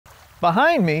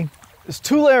Behind me is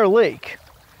Tulare Lake.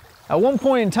 At one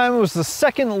point in time, it was the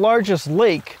second largest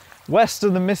lake west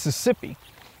of the Mississippi,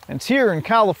 and it's here in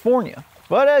California.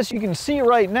 But as you can see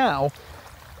right now,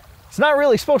 it's not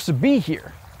really supposed to be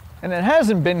here, and it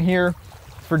hasn't been here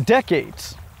for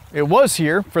decades. It was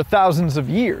here for thousands of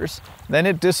years, then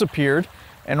it disappeared,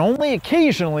 and only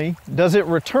occasionally does it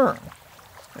return.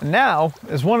 And now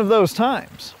is one of those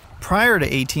times. Prior to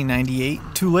 1898,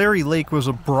 Tulare Lake was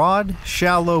a broad,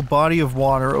 shallow body of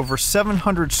water over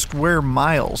 700 square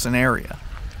miles in area.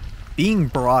 Being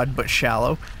broad but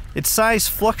shallow, its size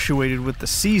fluctuated with the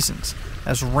seasons,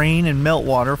 as rain and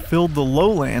meltwater filled the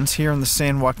lowlands here in the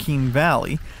San Joaquin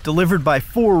Valley, delivered by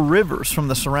 4 rivers from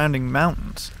the surrounding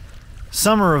mountains.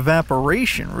 Summer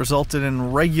evaporation resulted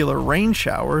in regular rain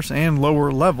showers and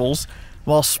lower levels,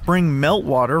 while spring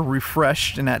meltwater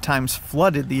refreshed and at times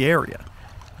flooded the area.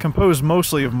 Composed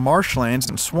mostly of marshlands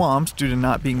and swamps due to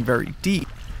not being very deep,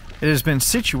 it has been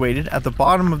situated at the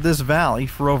bottom of this valley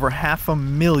for over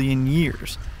 500,000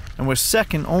 years, and was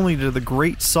second only to the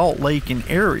Great Salt Lake in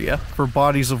area for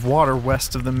bodies of water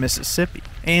west of the Mississippi,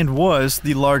 and was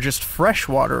the largest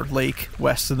freshwater lake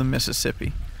west of the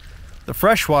Mississippi. The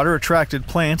freshwater attracted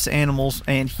plants, animals,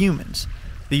 and humans.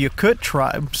 The Yakut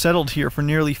tribe settled here for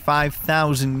nearly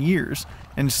 5,000 years,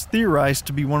 and is theorized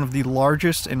to be one of the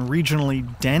largest and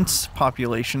regionally dense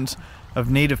populations of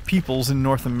native peoples in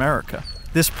North America.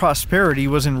 This prosperity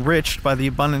was enriched by the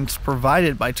abundance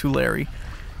provided by Tulare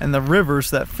and the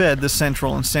rivers that fed the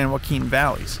Central and San Joaquin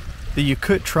valleys. The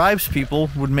Yakut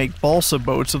tribespeople would make balsa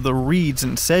boats of the reeds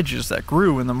and sedges that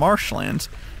grew in the marshlands,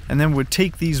 and then would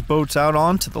take these boats out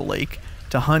onto the lake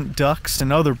to hunt ducks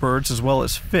and other birds as well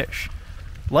as fish.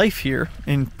 Life here,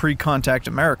 in pre-contact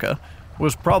America,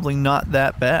 was probably not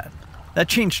that bad. That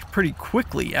changed pretty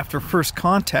quickly after first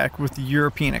contact with the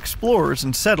European explorers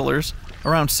and settlers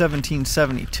around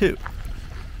 1772.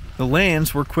 The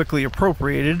lands were quickly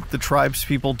appropriated, the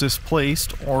tribespeople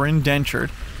displaced or indentured,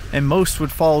 and most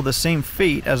would follow the same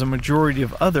fate as a majority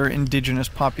of other indigenous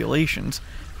populations,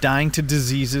 dying to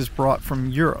diseases brought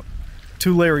from Europe.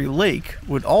 Tulare Lake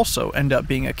would also end up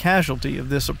being a casualty of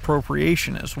this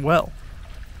appropriation as well.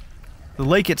 The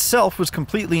lake itself was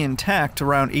completely intact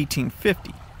around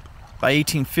 1850. By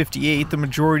 1858, the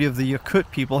majority of the Yakut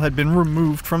people had been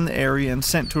removed from the area and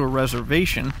sent to a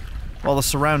reservation, while the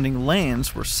surrounding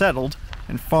lands were settled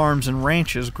and farms and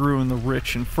ranches grew in the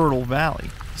rich and fertile valley.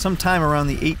 Sometime around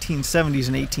the 1870s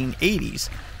and 1880s,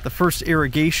 the first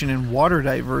irrigation and water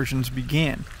diversions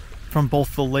began, from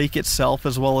both the lake itself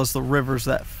as well as the rivers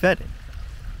that fed it.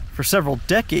 For several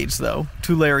decades, though,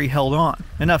 Tulare held on,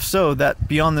 enough so that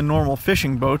beyond the normal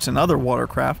fishing boats and other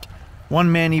watercraft, one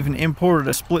man even imported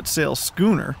a split-sail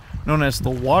schooner known as the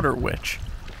Water Witch.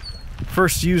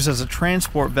 First used as a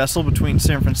transport vessel between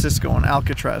San Francisco and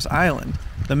Alcatraz Island,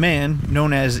 the man,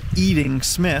 known as Eating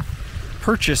Smith,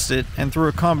 purchased it and through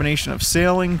a combination of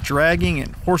sailing, dragging,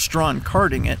 and horse-drawn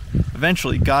carting it,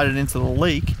 eventually got it into the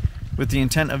lake with the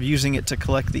intent of using it to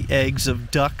collect the eggs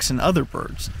of ducks and other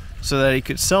birds, so that he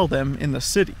could sell them in the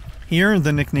city. He earned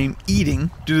the nickname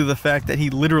Eating due to the fact that he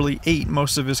literally ate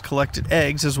most of his collected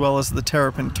eggs as well as the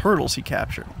terrapin turtles he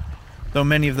captured, though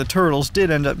many of the turtles did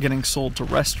end up getting sold to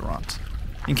restaurants.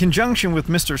 In conjunction with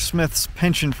Mr. Smith's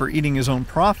penchant for eating his own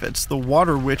profits, the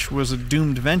Water Witch was a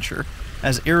doomed venture,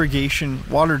 as irrigation,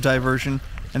 water diversion,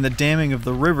 and the damming of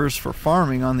the rivers for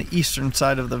farming on the eastern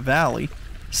side of the valley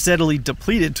steadily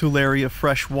depleted Tulare of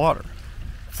fresh water.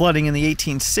 Flooding in the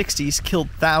 1860s killed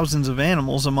thousands of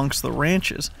animals amongst the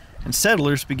ranches, and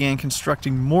settlers began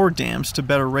constructing more dams to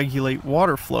better regulate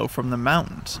water flow from the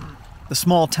mountains. The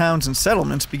small towns and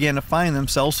settlements began to find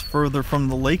themselves further from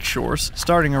the lake shores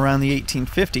starting around the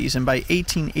 1850s, and by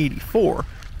 1884,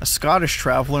 a Scottish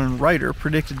traveler and writer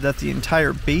predicted that the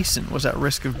entire basin was at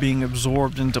risk of being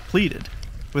absorbed and depleted,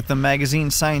 with the magazine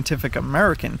Scientific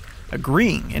American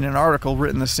agreeing in an article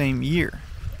written the same year.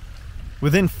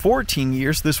 Within 14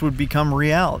 years, this would become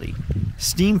reality.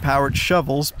 Steam-powered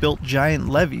shovels built giant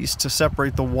levees to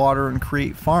separate the water and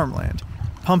create farmland,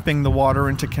 pumping the water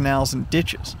into canals and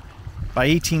ditches. By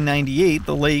 1898,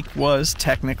 the lake was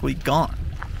technically gone.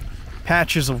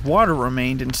 Patches of water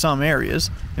remained in some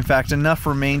areas. In fact, enough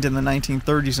remained in the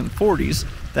 1930s and 40s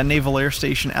that Naval Air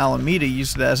Station Alameda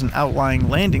used it as an outlying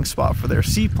landing spot for their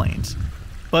seaplanes.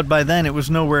 But by then, it was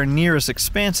nowhere near as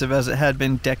expansive as it had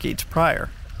been decades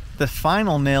prior. The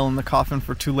final nail in the coffin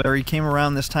for Tulare came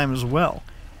around this time as well.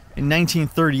 In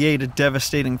 1938, a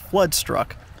devastating flood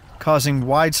struck, causing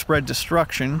widespread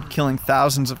destruction, killing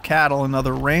thousands of cattle and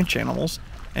other ranch animals,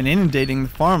 and inundating the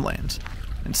farmlands.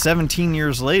 And 17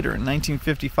 years later, in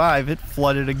 1955, it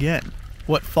flooded again.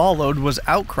 What followed was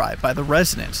outcry by the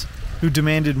residents, who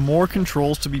demanded more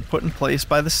controls to be put in place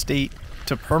by the state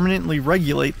to permanently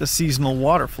regulate the seasonal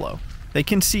water flow. They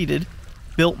conceded,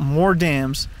 built more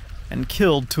dams, and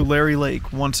killed Tulare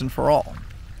Lake once and for all.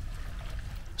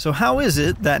 So how is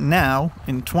it that now,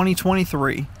 in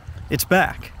 2023, it's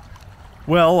back?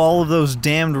 Well, all of those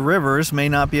dammed rivers may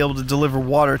not be able to deliver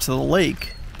water to the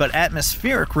lake, but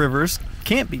atmospheric rivers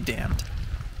can't be dammed.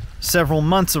 Several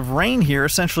months of rain here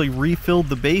essentially refilled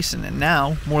the basin, and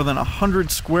now more than 100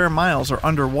 square miles are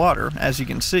underwater, as you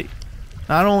can see.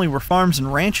 Not only were farms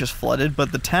and ranches flooded,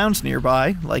 but the towns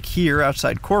nearby, like here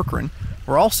outside Corcoran,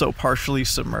 were also partially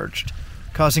submerged,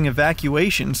 causing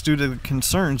evacuations due to the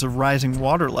concerns of rising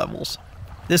water levels.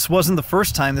 This wasn't the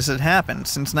first time this had happened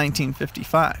since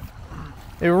 1955.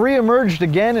 It re-emerged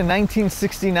again in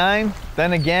 1969,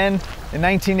 then again in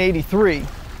 1983,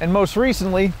 and most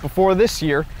recently, before this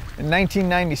year, in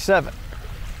 1997.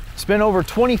 It's been over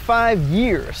 25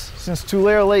 years since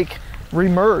Tulare Lake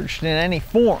re-emerged in any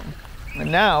form,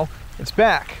 and now it's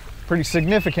back pretty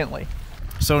significantly.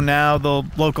 So now the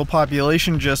local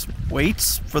population just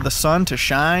waits for the sun to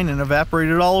shine and evaporate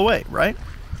it all away, right?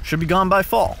 Should be gone by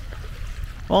fall.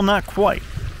 Well, not quite.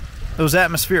 Those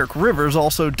atmospheric rivers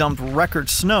also dumped record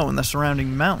snow in the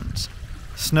surrounding mountains.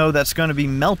 Snow that's going to be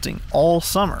melting all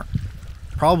summer,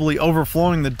 probably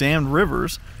overflowing the dammed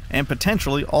rivers and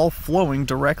potentially all flowing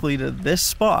directly to this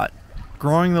spot,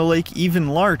 growing the lake even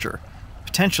larger,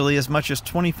 potentially as much as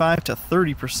 25 to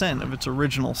 30% of its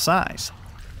original size.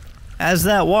 As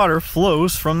that water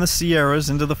flows from the Sierras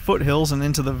into the foothills and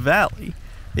into the valley,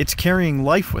 it's carrying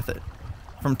life with it.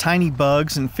 From tiny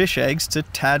bugs and fish eggs to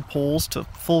tadpoles to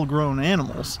full-grown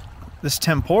animals. This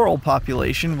temporal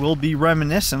population will be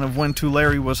reminiscent of when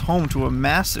Tulare was home to a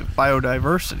massive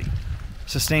biodiversity,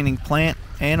 sustaining plant,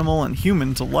 animal, and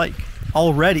humans alike.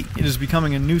 Already, it is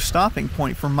becoming a new stopping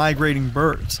point for migrating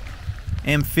birds.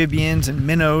 Amphibians and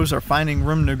minnows are finding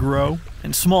room to grow,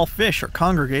 and small fish are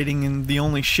congregating in the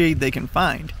only shade they can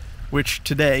find, which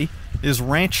today is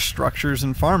ranch structures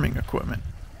and farming equipment.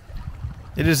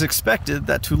 It is expected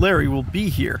that Tulare will be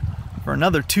here for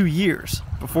another 2 years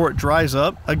before it dries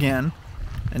up again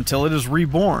until it is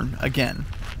reborn again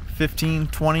 15,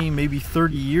 20, maybe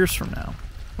 30 years from now.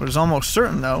 What is almost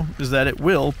certain though is that it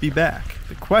will be back.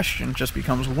 The question just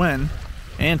becomes when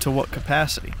and to what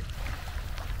capacity.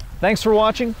 Thanks for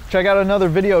watching. Check out another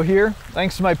video here.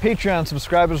 Thanks to my Patreon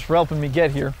subscribers for helping me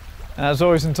get here. And as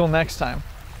always, until next time,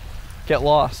 get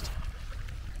lost.